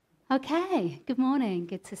Okay, good morning.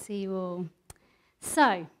 Good to see you all.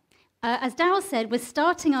 So, as Darryl said, we're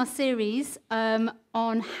starting our series on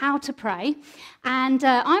how to pray. And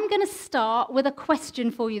I'm going to start with a question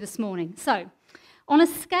for you this morning. So, on a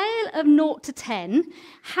scale of 0 to 10,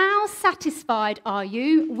 how satisfied are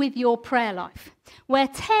you with your prayer life? Where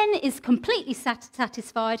 10 is completely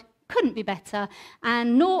satisfied, couldn't be better,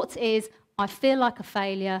 and 0 is, I feel like a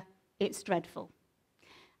failure, it's dreadful.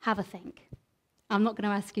 Have a think. I'm not going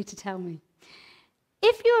to ask you to tell me.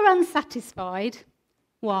 If you're unsatisfied,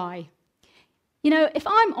 why? You know, if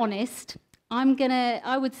I'm honest,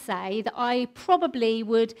 I would say that I probably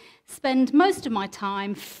would spend most of my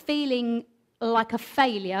time feeling like a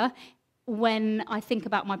failure when I think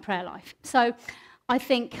about my prayer life. So I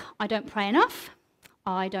think I don't pray enough.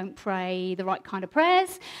 I don't pray the right kind of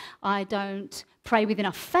prayers. I don't pray with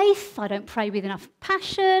enough faith. I don't pray with enough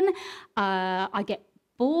passion. I get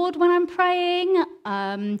bored when I'm praying.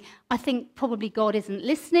 I think probably God isn't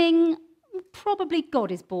listening. Probably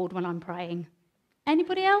God is bored when I'm praying.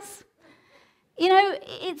 Anybody else? You know,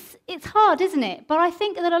 it's hard, isn't it? But I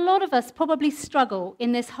think that a lot of us probably struggle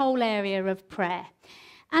in this whole area of prayer.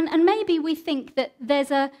 And maybe we think that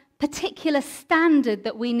there's a particular standard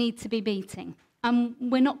that we need to be meeting.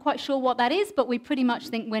 We're not quite sure what that is, but we pretty much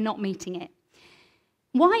think we're not meeting it.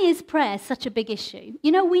 Why is prayer such a big issue?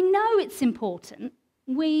 You know, we know it's important.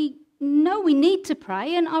 We know we need to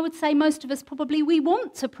pray, and I would say most of us probably we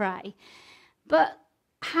want to pray. But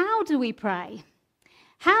how do we pray?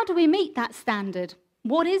 How do we meet that standard?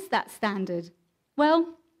 What is that standard?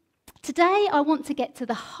 Well, today I want to get to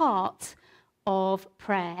the heart of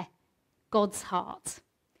prayer, God's heart.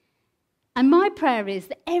 And my prayer is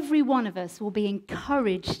that every one of us will be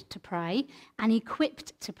encouraged to pray and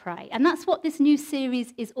equipped to pray. And that's what this new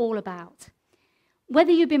series is all about.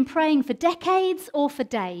 Whether you've been praying for decades or for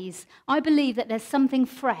days, I believe that there's something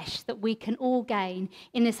fresh that we can all gain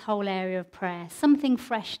in this whole area of prayer, something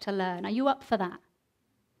fresh to learn. Are you up for that?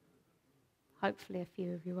 Hopefully a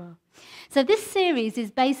few of you are. So this series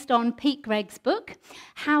is based on Pete Greig's book,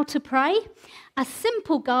 How to Pray, a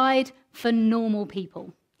simple guide for normal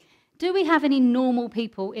people. Do we have any normal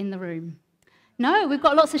people in the room? No, we've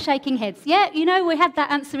got lots of shaking heads. Yeah, you know, we had that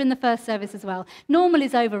answer in the first service as well. Normal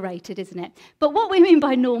is overrated, isn't it? But what we mean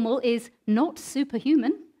by normal is not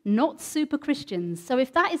superhuman, not super Christians. So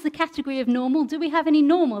if that is the category of normal, do we have any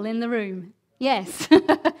normal in the room? Yes.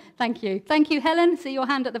 Thank you. Thank you, Helen. See your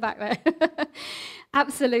hand at the back there.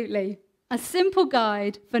 Absolutely. A simple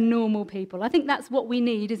guide for normal people. I think that's what we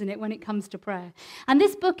need, isn't it, when it comes to prayer. And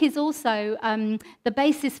this book is also the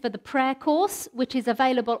basis for the prayer course, which is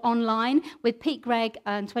available online with Pete Greig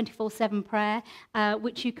and 24/7 Prayer,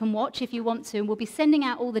 which you can watch if you want to. And we'll be sending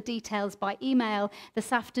out all the details by email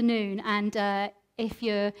this afternoon. And if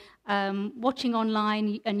you're watching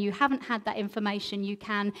online and you haven't had that information, you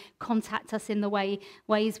can contact us in the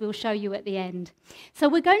ways we'll show you at the end. So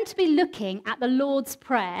we're going to be looking at the Lord's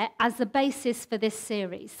Prayer as the basis for this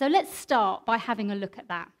series. So let's start by having a look at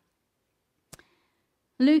that.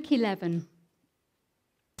 Luke 11.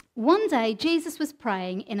 One day Jesus was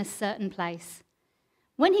praying in a certain place.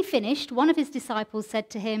 When he finished, one of his disciples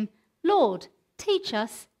said to him, "Lord, teach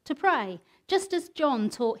us to pray, just as John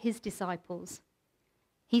taught his disciples."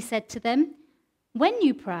 He said to them, "When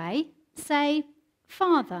you pray, say,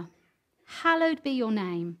 'Father, hallowed be your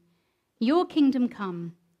name. Your kingdom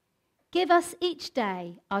come. Give us each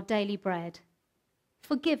day our daily bread.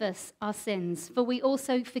 Forgive us our sins, for we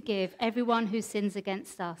also forgive everyone who sins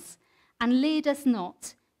against us. And lead us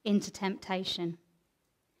not into temptation.'"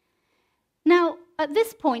 Now, at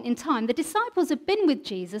this point in time, the disciples had been with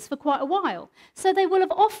Jesus for quite a while, so they will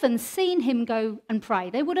have often seen him go and pray.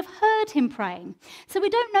 They would have heard him praying. So we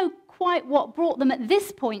don't know quite what brought them at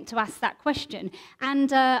this point to ask that question.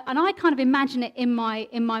 And I kind of imagine it in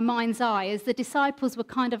my mind's eye as the disciples were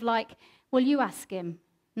kind of like, "Well, you ask him.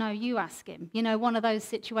 No, you ask him." You know, one of those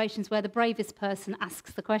situations where the bravest person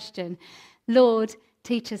asks the question, "Lord,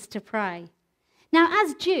 teach us to pray." Now,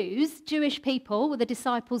 as Jews, Jewish people, the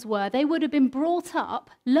disciples were, they would have been brought up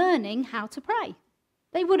learning how to pray.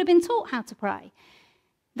 They would have been taught how to pray.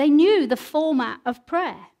 They knew the format of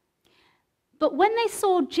prayer. But when they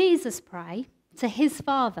saw Jesus pray to his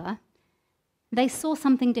Father, they saw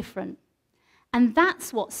something different. And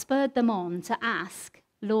that's what spurred them on to ask,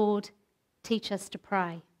 "Lord, teach us to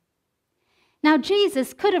pray." Now,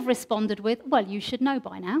 Jesus could have responded with, "Well, you should know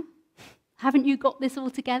by now. Haven't you got this all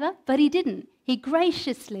together?" But he didn't. He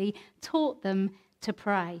graciously taught them to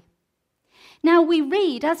pray. Now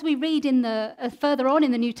as we read in the further on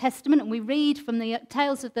in the New Testament, and we read from the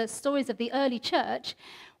tales of the stories of the early church,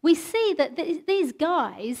 we see that these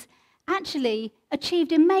guys actually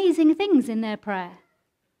achieved amazing things in their prayer.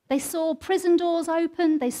 They saw prison doors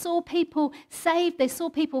open, they saw people saved, they saw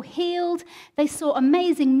people healed, they saw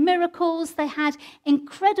amazing miracles, they had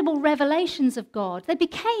incredible revelations of God. They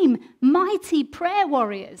became mighty prayer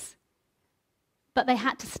warriors. But they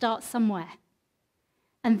had to start somewhere.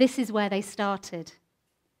 And this is where they started.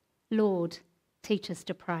 Lord, teach us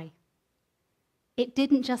to pray. It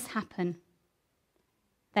didn't just happen.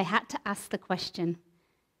 They had to ask the question.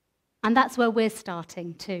 And that's where we're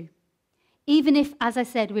starting too. Even if, as I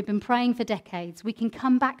said, we've been praying for decades, we can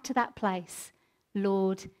come back to that place.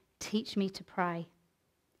 Lord, teach me to pray.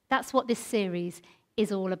 That's what this series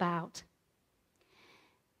is all about.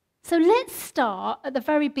 So let's start at the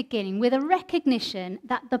very beginning with a recognition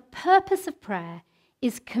that the purpose of prayer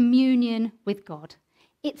is communion with God.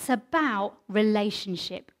 It's about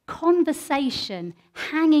relationship, conversation,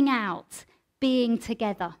 hanging out, being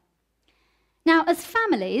together. Now, as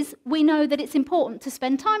families, we know that it's important to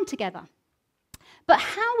spend time together. But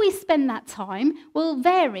how we spend that time will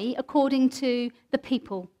vary according to the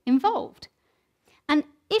people involved. And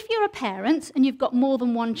if you're a parent and you've got more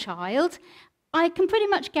than one child, I can pretty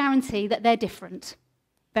much guarantee that they're different,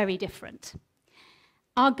 very different.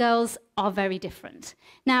 Our girls are very different.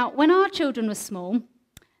 Now, when our children were small,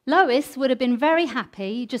 Lois would have been very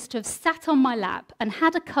happy just to have sat on my lap and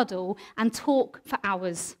had a cuddle and talk for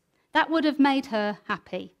hours. That would have made her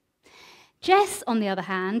happy. Jess, on the other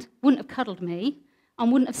hand, wouldn't have cuddled me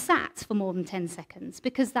and wouldn't have sat for more than 10 seconds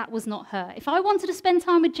because that was not her. If I wanted to spend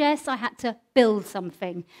time with Jess, I had to build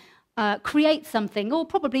something, create something, or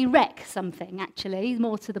probably wreck something, actually,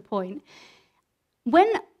 more to the point.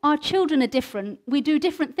 When our children are different, we do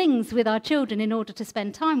different things with our children in order to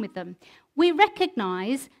spend time with them. We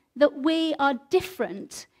recognise that we are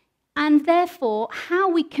different, and therefore how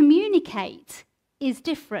we communicate is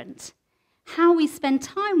different. How we spend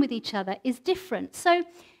time with each other is different. So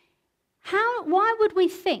why would we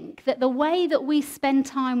think that the way that we spend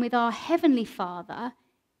time with our Heavenly Father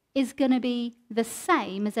is going to be the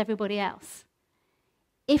same as everybody else?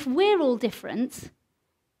 If we're all different,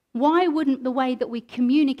 why wouldn't the way that we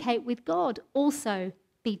communicate with God also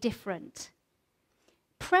be different?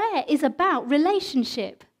 Prayer is about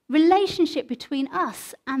relationship between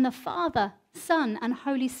us and the Father, Son, and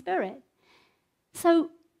Holy Spirit.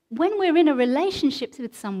 So when we're in a relationship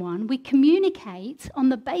with someone, we communicate on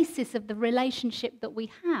the basis of the relationship that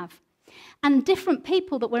we have. And different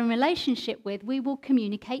people that we're in relationship with, we will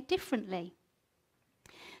communicate differently.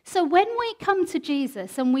 So when we come to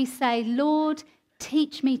Jesus and we say, Lord,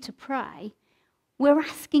 teach me to pray, we're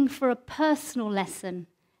asking for a personal lesson,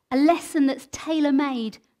 a lesson that's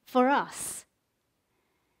tailor-made for us.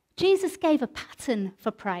 Jesus gave a pattern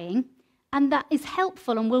for praying, and that is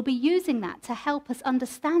helpful, and we'll be using that to help us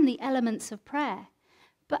understand the elements of prayer.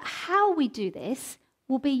 But how we do this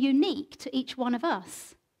will be unique to each one of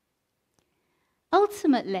us.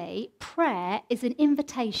 Ultimately, prayer is an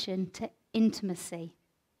invitation to intimacy.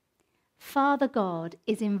 Father God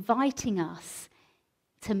is inviting us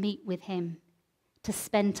to meet with him, to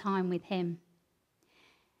spend time with him.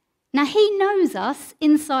 Now, he knows us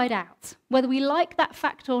inside out, whether we like that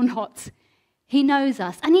fact or not. He knows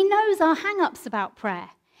us, and he knows our hang-ups about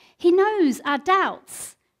prayer. He knows our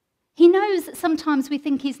doubts. He knows that sometimes we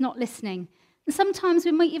think he's not listening, and sometimes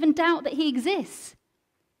we might even doubt that he exists.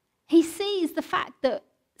 He sees the fact that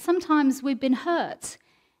sometimes we've been hurt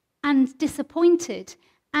and disappointed,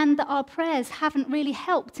 and that our prayers haven't really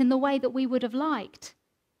helped in the way that we would have liked.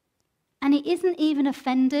 And he isn't even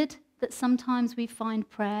offended that sometimes we find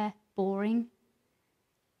prayer boring.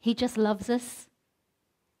 He just loves us.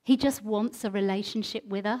 He just wants a relationship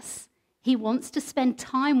with us. He wants to spend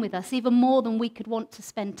time with us, even more than we could want to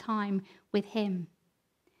spend time with him.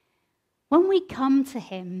 When we come to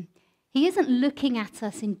him, he isn't looking at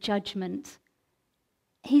us in judgment.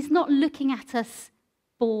 He's not looking at us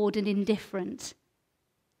bored and indifferent.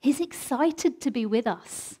 He's excited to be with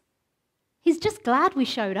us. He's just glad we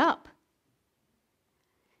showed up.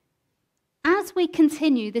 As we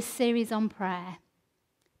continue this series on prayer,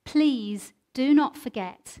 please do not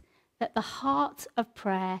forget that the heart of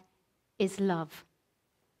prayer is love.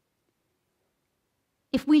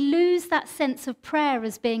 If we lose that sense of prayer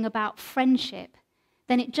as being about friendship,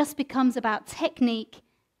 then it just becomes about technique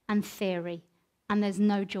and theory, and there's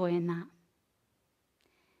no joy in that.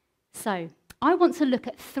 So, I want to look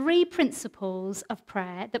at 3 principles of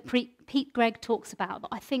prayer that Pete Greig talks about that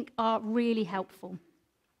I think are really helpful.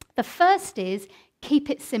 The first is keep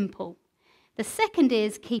it simple. The second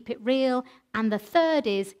is keep it real. And the third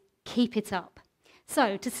is keep it up.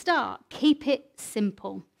 So to start, keep it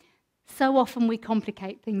simple. So often we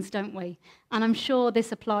complicate things, don't we? And I'm sure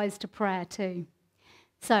this applies to prayer too.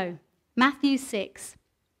 So, Matthew 6,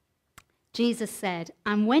 Jesus said,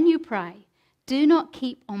 "And when you pray, do not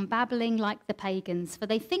keep on babbling like the pagans, for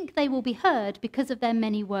they think they will be heard because of their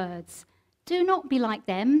many words. Do not be like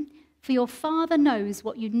them, for your Father knows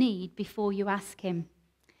what you need before you ask him."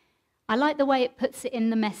 I like the way it puts it in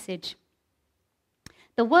the Message.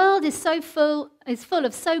 The world is full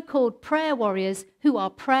of so-called prayer warriors who are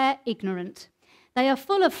prayer ignorant. They are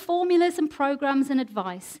full of formulas and programs and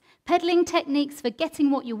advice, peddling techniques for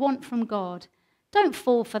getting what you want from God. Don't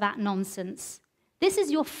fall for that nonsense. This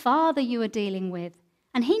is your Father you are dealing with,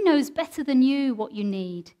 and he knows better than you what you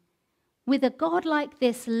need. With a God like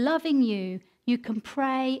this loving you, you can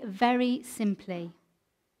pray very simply.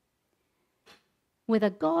 With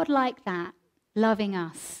a God like that loving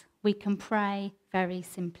us, we can pray very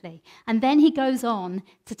simply. And then he goes on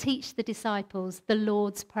to teach the disciples the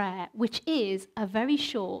Lord's Prayer, which is a very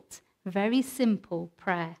short, very simple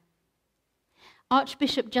prayer.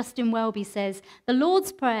 Archbishop Justin Welby says, "The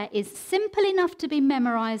Lord's Prayer is simple enough to be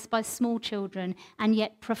memorized by small children and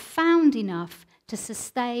yet profound enough to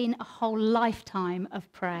sustain a whole lifetime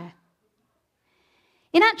of prayer."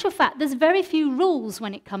 In actual fact, there's very few rules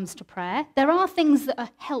when it comes to prayer. There are things that are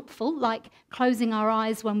helpful, like closing our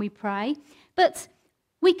eyes when we pray, but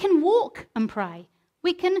we can walk and pray.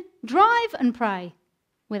 We can drive and pray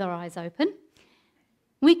with our eyes open.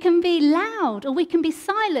 We can be loud or we can be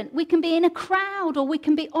silent. We can be in a crowd or we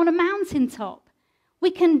can be on a mountaintop.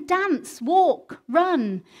 We can dance, walk,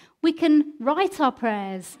 run. We can write our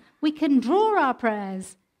prayers. We can draw our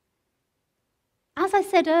prayers. As I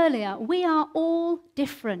said earlier, we are all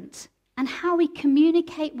different, and how we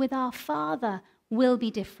communicate with our Father will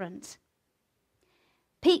be different.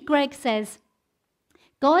 Pete Greig says,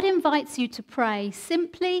 "God invites you to pray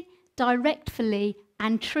simply, directly,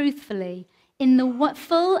 and truthfully in the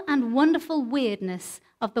full and wonderful weirdness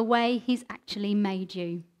of the way he's actually made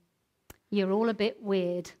you." You're all a bit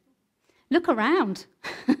weird. Look around.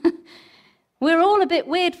 We're all a bit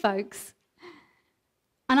weird, folks.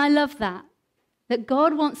 And I love that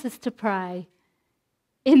God wants us to pray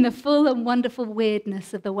in the full and wonderful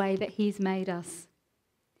weirdness of the way that he's made us.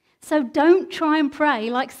 So don't try and pray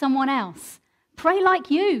like someone else. Pray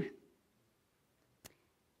like you.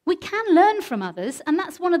 We can learn from others, and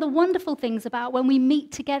that's one of the wonderful things about when we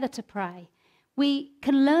meet together to pray. We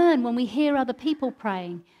can learn when we hear other people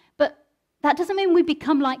praying, but that doesn't mean we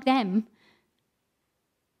become like them.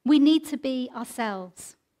 We need to be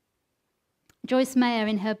ourselves. Joyce Meyer,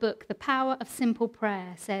 in her book, The Power of Simple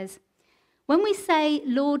Prayer, says, "When we say,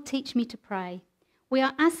 'Lord, teach me to pray,' we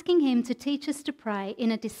are asking him to teach us to pray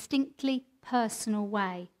in a distinctly personal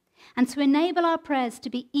way and to enable our prayers to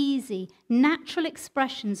be easy, natural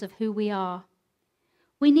expressions of who we are.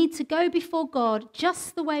 We need to go before God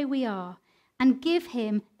just the way we are and give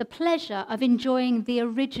him the pleasure of enjoying the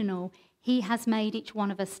original he has made each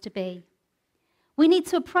one of us to be. We need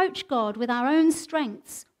to approach God with our own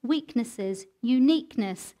strengths, weaknesses,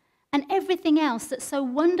 uniqueness, and everything else that so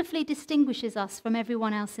wonderfully distinguishes us from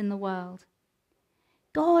everyone else in the world.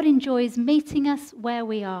 God enjoys meeting us where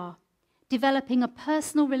we are, developing a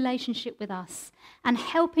personal relationship with us, and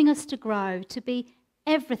helping us to grow to be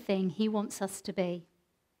everything he wants us to be."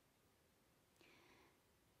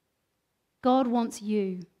 God wants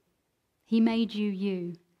you. He made you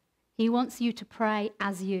you. He wants you to pray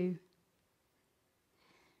as you.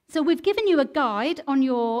 So we've given you a guide on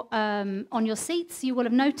your seats. You will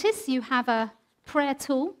have noticed you have a prayer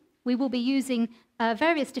tool. We will be using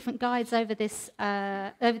various different guides over this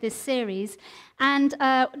series. And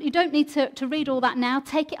you don't need to read all that now.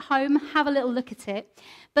 Take it home, have a little look at it.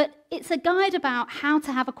 But it's a guide about how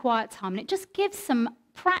to have a quiet time. And it just gives some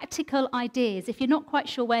practical ideas if you're not quite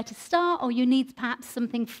sure where to start or you need perhaps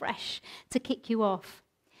something fresh to kick you off.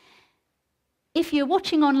 If you're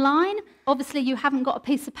watching online, obviously you haven't got a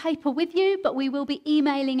piece of paper with you, but we will be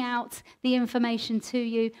emailing out the information to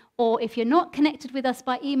you. Or if you're not connected with us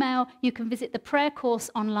by email, you can visit the prayer course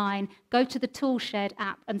online, go to the Toolshed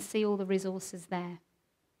app and see all the resources there.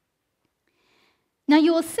 Now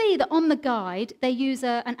you will see that on the guide, they use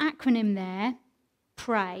an acronym there,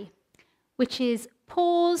 PRAY, which is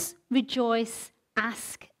pause, rejoice,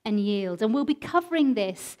 ask and yield. And we'll be covering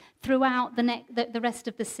this throughout the rest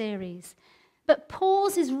of the series. But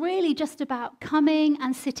pause is really just about coming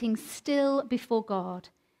and sitting still before God,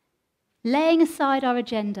 laying aside our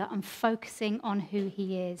agenda and focusing on who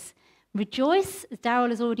he is. Rejoice, as Daryl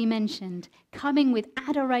has already mentioned, coming with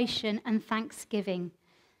adoration and thanksgiving.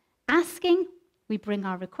 Asking, we bring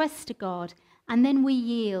our requests to God. And then we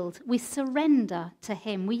yield, we surrender to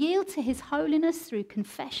him. We yield to his holiness through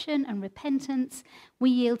confession and repentance. We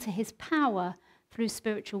yield to his power through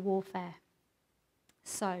spiritual warfare.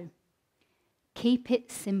 So, keep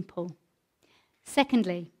it simple.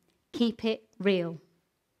 Secondly, keep it real.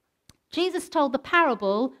 Jesus told the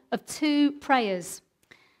parable of two prayers.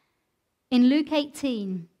 In Luke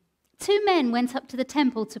 18, two men went up to the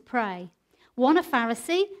temple to pray, one a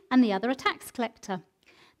Pharisee and the other a tax collector.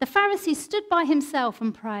 The Pharisee stood by himself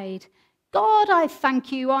and prayed, "God, I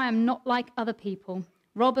thank you, I am not like other people,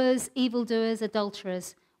 robbers, evildoers,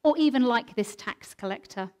 adulterers, or even like this tax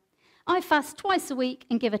collector. I fast twice a week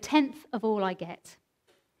and give 1/10 of all I get."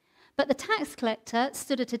 But the tax collector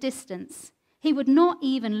stood at a distance. He would not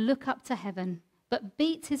even look up to heaven, but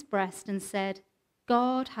beat his breast and said,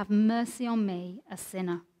 "God, have mercy on me, a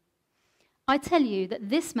sinner." I tell you that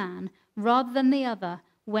this man, rather than the other,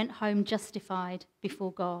 went home justified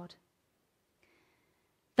before God.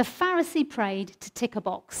 The Pharisee prayed to tick a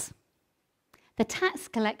box. The tax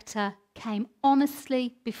collector came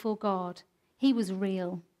honestly before God. He was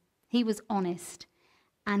real. He was honest.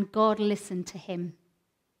 And God listened to him.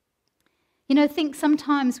 You know, I think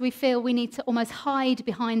sometimes we feel we need to almost hide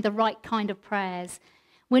behind the right kind of prayers.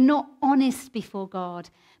 We're not honest before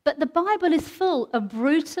God. But the Bible is full of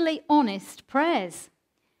brutally honest prayers.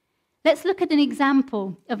 Let's look at an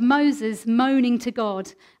example of Moses moaning to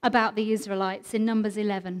God about the Israelites in Numbers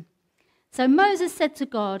 11. So Moses said to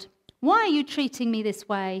God, "Why are you treating me this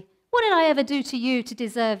way? What did I ever do to you to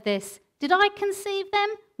deserve this? Did I conceive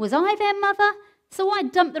them? Was I their mother? So why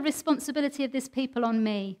dump the responsibility of this people on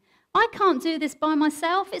me? I can't do this by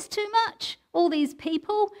myself. It's too much. All these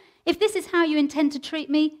people. If this is how you intend to treat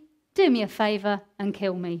me, do me a favor and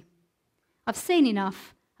kill me. I've seen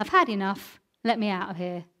enough. I've had enough. Let me out of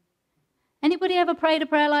here." Anybody ever prayed a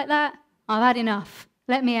prayer like that? I've had enough.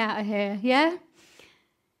 Let me out of here. Yeah?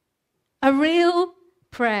 A real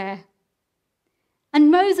prayer. And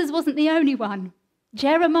Moses wasn't the only one.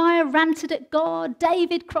 Jeremiah ranted at God.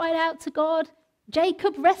 David cried out to God.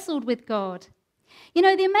 Jacob wrestled with God. You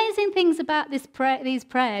know, the amazing things about these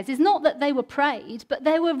prayers is not that they were prayed, but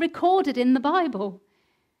they were recorded in the Bible.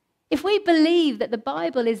 If we believe that the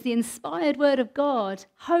Bible is the inspired word of God,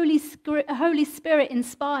 Holy Spirit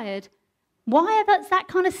inspired, why is that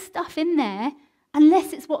kind of stuff in there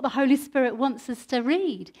unless it's what the Holy Spirit wants us to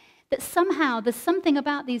read? That somehow there's something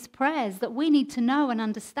about these prayers that we need to know and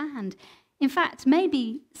understand. In fact,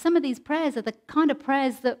 maybe some of these prayers are the kind of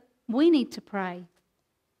prayers that we need to pray.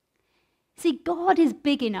 See, God is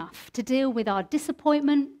big enough to deal with our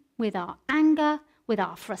disappointment, with our anger, with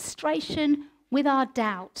our frustration, with our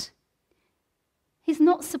doubt. He's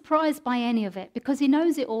not surprised by any of it because he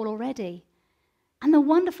knows it all already. And the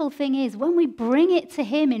wonderful thing is, when we bring it to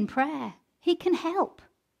him in prayer, he can help.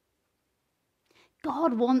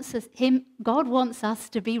 God wants us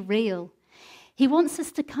to be real. He wants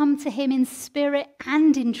us to come to him in spirit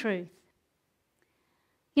and in truth.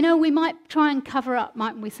 You know, we might try and cover up,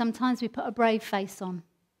 mightn't we? Sometimes we put a brave face on.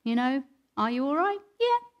 You know, are you all right?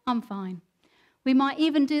 Yeah, I'm fine. We might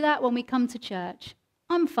even do that when we come to church.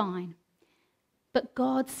 I'm fine. But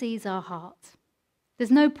God sees our heart.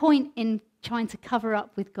 There's no point in trying to cover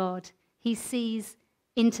up with God. He sees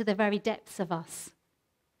into the very depths of us.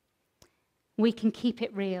 We can keep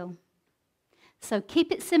it real. So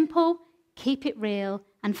keep it simple, keep it real,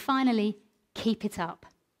 and finally, keep it up.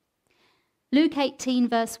 Luke 18,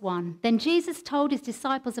 verse 1. Then Jesus told his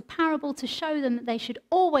disciples a parable to show them that they should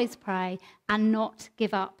always pray and not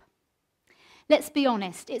give up. Let's be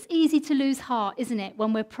honest, it's easy to lose heart, isn't it,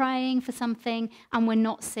 when we're praying for something and we're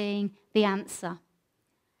not seeing the answer.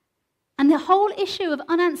 And the whole issue of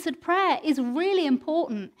unanswered prayer is really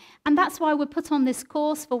important. And that's why we're put on this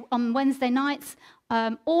course on Wednesday nights,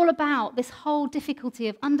 all about this whole difficulty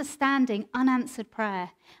of understanding unanswered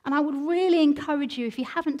prayer. And I would really encourage you, if you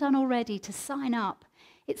haven't done already, to sign up.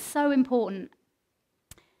 It's so important.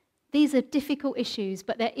 These are difficult issues,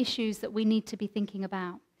 but they're issues that we need to be thinking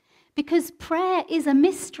about. Because prayer is a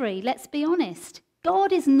mystery, let's be honest.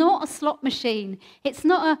 God is not a slot machine. It's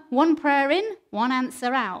not a one prayer in, one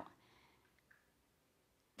answer out.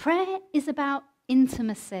 Prayer is about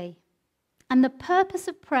intimacy. And the purpose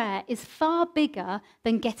of prayer is far bigger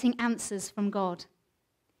than getting answers from God.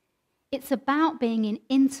 It's about being in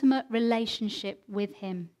intimate relationship with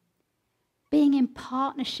him, being in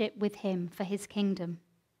partnership with him for his kingdom.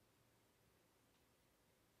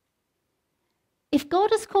 If God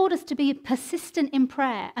has called us to be persistent in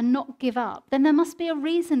prayer and not give up, then there must be a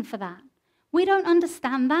reason for that. We don't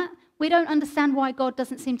understand that. We don't understand why God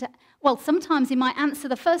doesn't seem to... Well, sometimes he might answer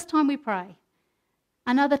the first time we pray.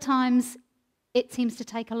 And other times it seems to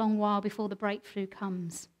take a long while before the breakthrough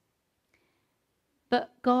comes.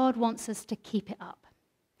 But God wants us to keep it up.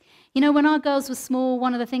 You know, when our girls were small,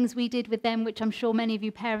 one of the things we did with them, which I'm sure many of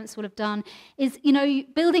you parents will have done, is,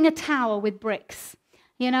 building a tower with bricks.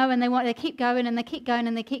 And they keep going and they keep going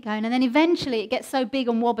and they keep going. And then eventually it gets so big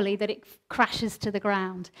and wobbly that it crashes to the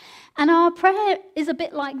ground. And our prayer is a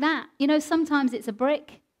bit like that. Sometimes it's a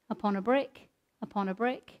brick upon a brick upon a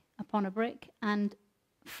brick upon a brick. And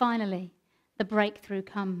finally, the breakthrough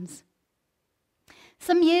comes.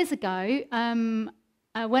 Some years ago,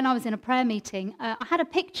 when I was in a prayer meeting, I had a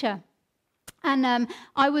picture. And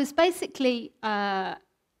I was basically... there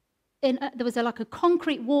was like a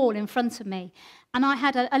concrete wall in front of me, and I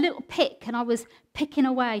had a little pick, and I was chipping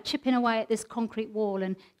away at this concrete wall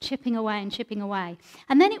and chipping away and chipping away.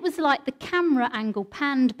 And then it was like the camera angle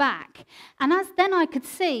panned back, and then I could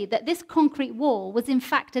see that this concrete wall was in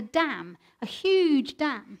fact a dam, a huge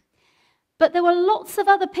dam. But there were lots of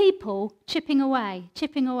other people chipping away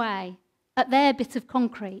at their bit of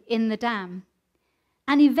concrete in the dam.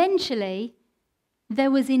 And eventually,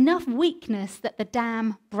 there was enough weakness that the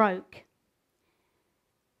dam broke.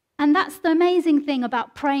 And that's the amazing thing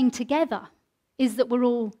about praying together, is that we're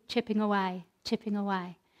all chipping away.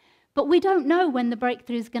 But we don't know when the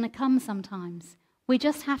breakthrough is going to come sometimes. We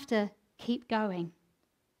just have to keep going.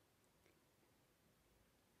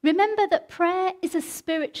 Remember that prayer is a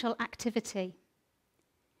spiritual activity.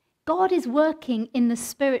 God is working in the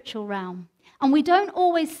spiritual realm. And we don't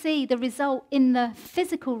always see the result in the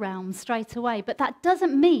physical realm straight away, but that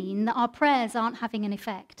doesn't mean that our prayers aren't having an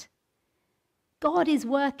effect. God is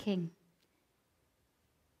working.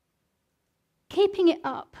 Keeping it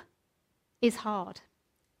up is hard,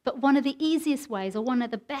 but one of the easiest ways, or one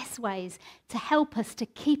of the best ways to help us to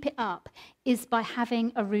keep it up, is by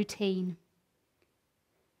having a routine.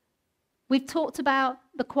 We've talked about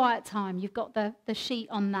the quiet time. You've got the sheet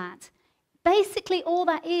on that. Basically, all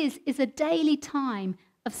that is a daily time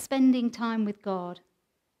of spending time with God.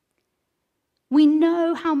 We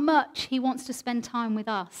know how much He wants to spend time with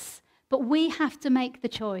us, but we have to make the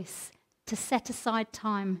choice to set aside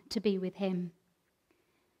time to be with Him.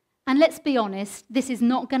 And let's be honest, this is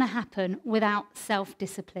not going to happen without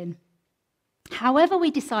self-discipline. However we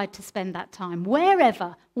decide to spend that time,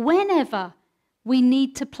 wherever, whenever, we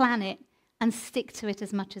need to plan it and stick to it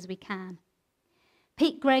as much as we can.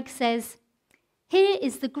 Pete Greig says, "Here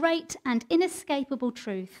is the great and inescapable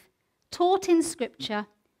truth, taught in Scripture,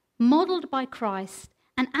 modelled by Christ,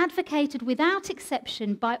 and advocated without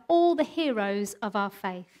exception by all the heroes of our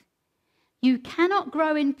faith. You cannot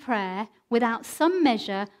grow in prayer without some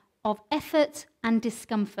measure of effort and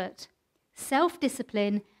discomfort,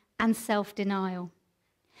 self-discipline and self-denial.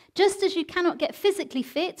 Just as you cannot get physically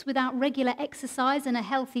fit without regular exercise and a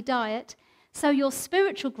healthy diet, so your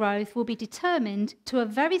spiritual growth will be determined to a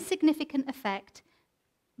very significant extent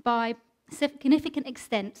by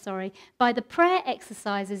the prayer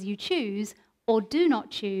exercises you choose or do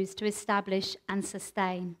not choose to establish and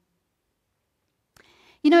sustain."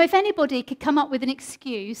 If anybody could come up with an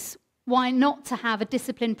excuse why not to have a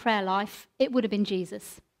disciplined prayer life, it would have been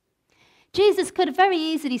Jesus. Jesus could have very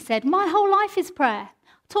easily said, "My whole life is prayer.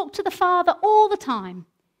 I talk to the Father all the time."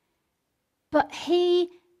 But He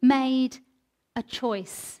made a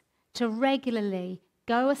choice to regularly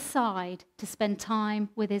go aside to spend time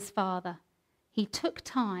with His Father. He took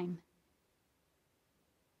time.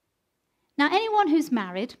 Now, anyone who's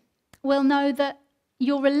married will know that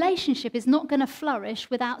your relationship is not going to flourish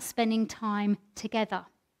without spending time together.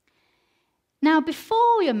 Now,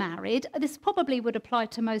 before you're married, this probably would apply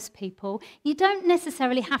to most people, you don't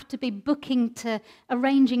necessarily have to be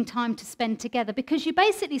arranging time to spend together, because you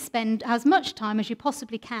basically spend as much time as you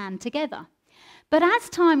possibly can together. But as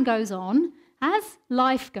time goes on, as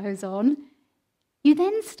life goes on, you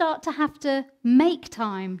then start to have to make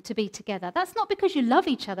time to be together. That's not because you love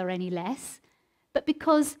each other any less, but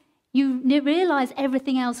because you realize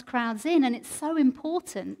everything else crowds in, and it's so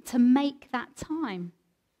important to make that time.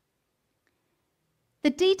 The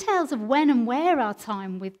details of when and where our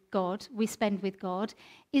time with God, we spend with God,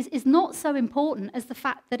 is not so important as the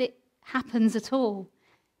fact that it happens at all.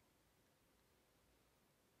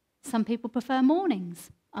 Some people prefer mornings,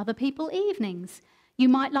 other people evenings. You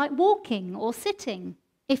might like walking or sitting.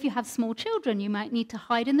 If you have small children, you might need to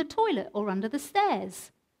hide in the toilet or under the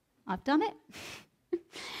stairs. I've done it.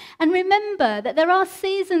 And remember that there are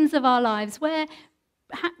seasons of our lives where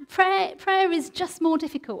prayer is just more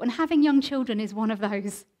difficult, and having young children is one of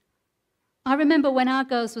those. I remember when our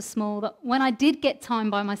girls were small that when I did get time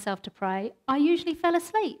by myself to pray, I usually fell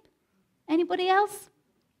asleep. Anybody else?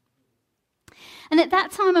 And at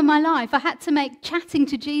that time of my life, I had to make chatting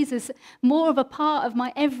to Jesus more of a part of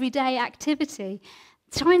my everyday activity,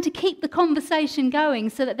 trying to keep the conversation going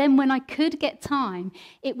so that then when I could get time,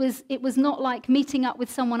 it was not like meeting up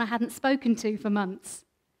with someone I hadn't spoken to for months.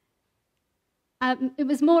 It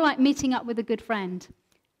was more like meeting up with a good friend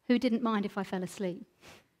who didn't mind if I fell asleep.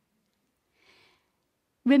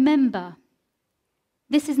 Remember,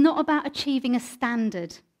 this is not about achieving a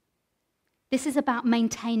standard. This is about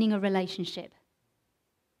maintaining a relationship.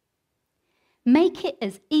 Make it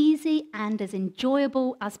as easy and as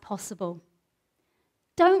enjoyable as possible.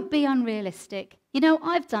 Don't be unrealistic. You know,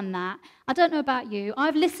 I've done that. I don't know about you.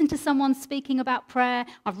 I've listened to someone speaking about prayer.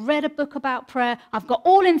 I've read a book about prayer. I've got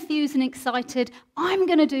all enthused and excited. I'm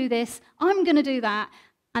going to do this. I'm going to do that.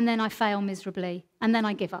 And then I fail miserably. And then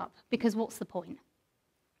I give up. Because what's the point?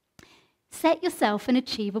 Set yourself an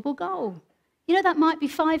achievable goal. You know, that might be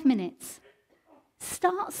 5 minutes.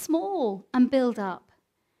 Start small and build up.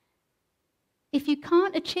 If you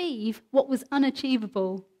can't achieve what was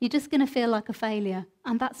unachievable, you're just going to feel like a failure,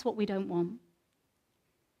 and that's what we don't want.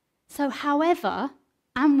 So however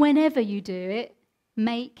and whenever you do it,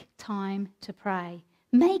 make time to pray.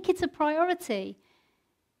 Make it a priority.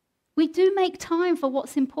 We do make time for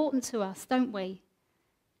what's important to us, don't we?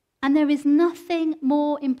 And there is nothing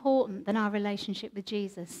more important than our relationship with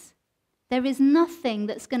Jesus. There is nothing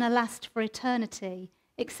that's going to last for eternity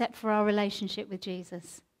except for our relationship with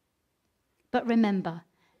Jesus. But remember,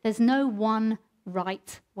 there's no one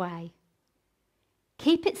right way.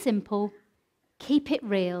 Keep it simple, keep it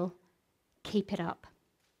real, keep it up.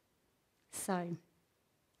 So,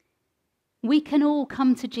 we can all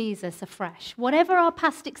come to Jesus afresh, whatever our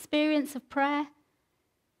past experience of prayer,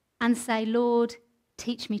 and say, Lord,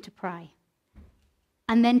 teach me to pray.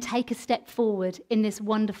 And then take a step forward in this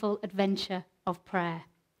wonderful adventure of prayer.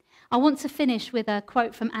 I want to finish with a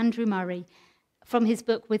quote from Andrew Murray from his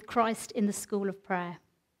book, With Christ in the School of Prayer.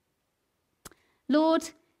 Lord,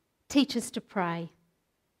 teach us to pray.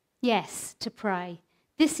 Yes, to pray.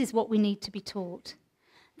 This is what we need to be taught.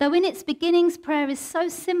 Though in its beginnings prayer is so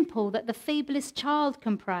simple that the feeblest child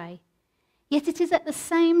can pray, yet it is at the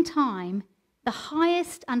same time the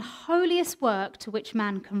highest and holiest work to which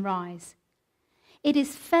man can rise. It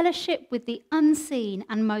is fellowship with the unseen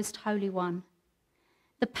and most holy one.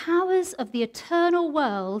 The powers of the eternal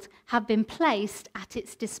world have been placed at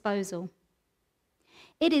its disposal.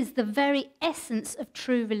 It is the very essence of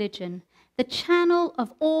true religion, the channel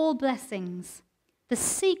of all blessings, the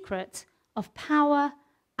secret of power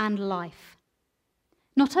and life.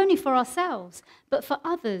 Not only for ourselves, but for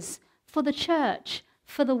others, for the church,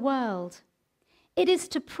 for the world. It is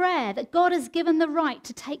to prayer that God has given the right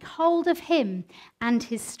to take hold of him and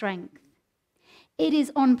his strength. It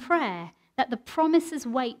is on prayer that the promises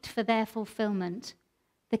wait for their fulfillment,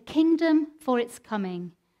 the kingdom for its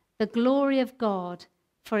coming, the glory of God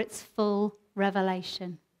for its full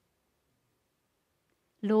revelation.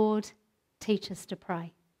 Lord, teach us to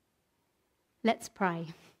pray. Let's pray.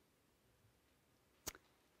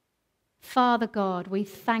 Father God, we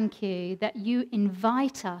thank you that you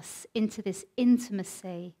invite us into this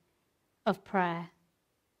intimacy of prayer.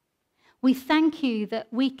 We thank you that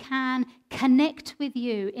we can connect with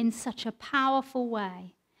you in such a powerful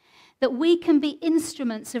way, that we can be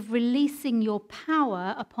instruments of releasing your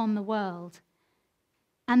power upon the world,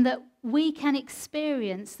 and that we can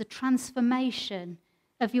experience the transformation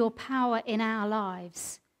of your power in our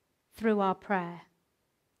lives through our prayer.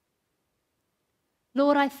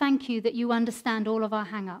 Lord, I thank you that you understand all of our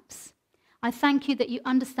hang-ups. I thank you that you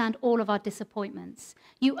understand all of our disappointments.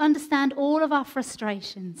 You understand all of our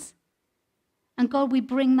frustrations. And God, we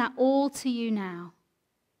bring that all to you now.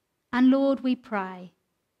 And Lord, we pray,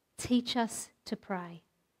 teach us to pray.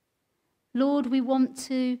 Lord, we want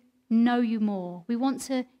to know you more. We want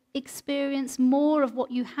to experience more of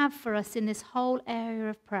what you have for us in this whole area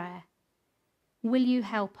of prayer. Will you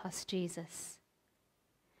help us, Jesus?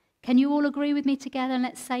 Can you all agree with me together? And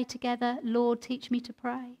let's say together, Lord, teach me to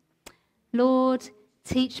pray. Lord,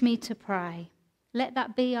 teach me to pray. Let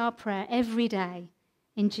that be our prayer every day.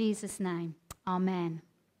 In Jesus' name, amen.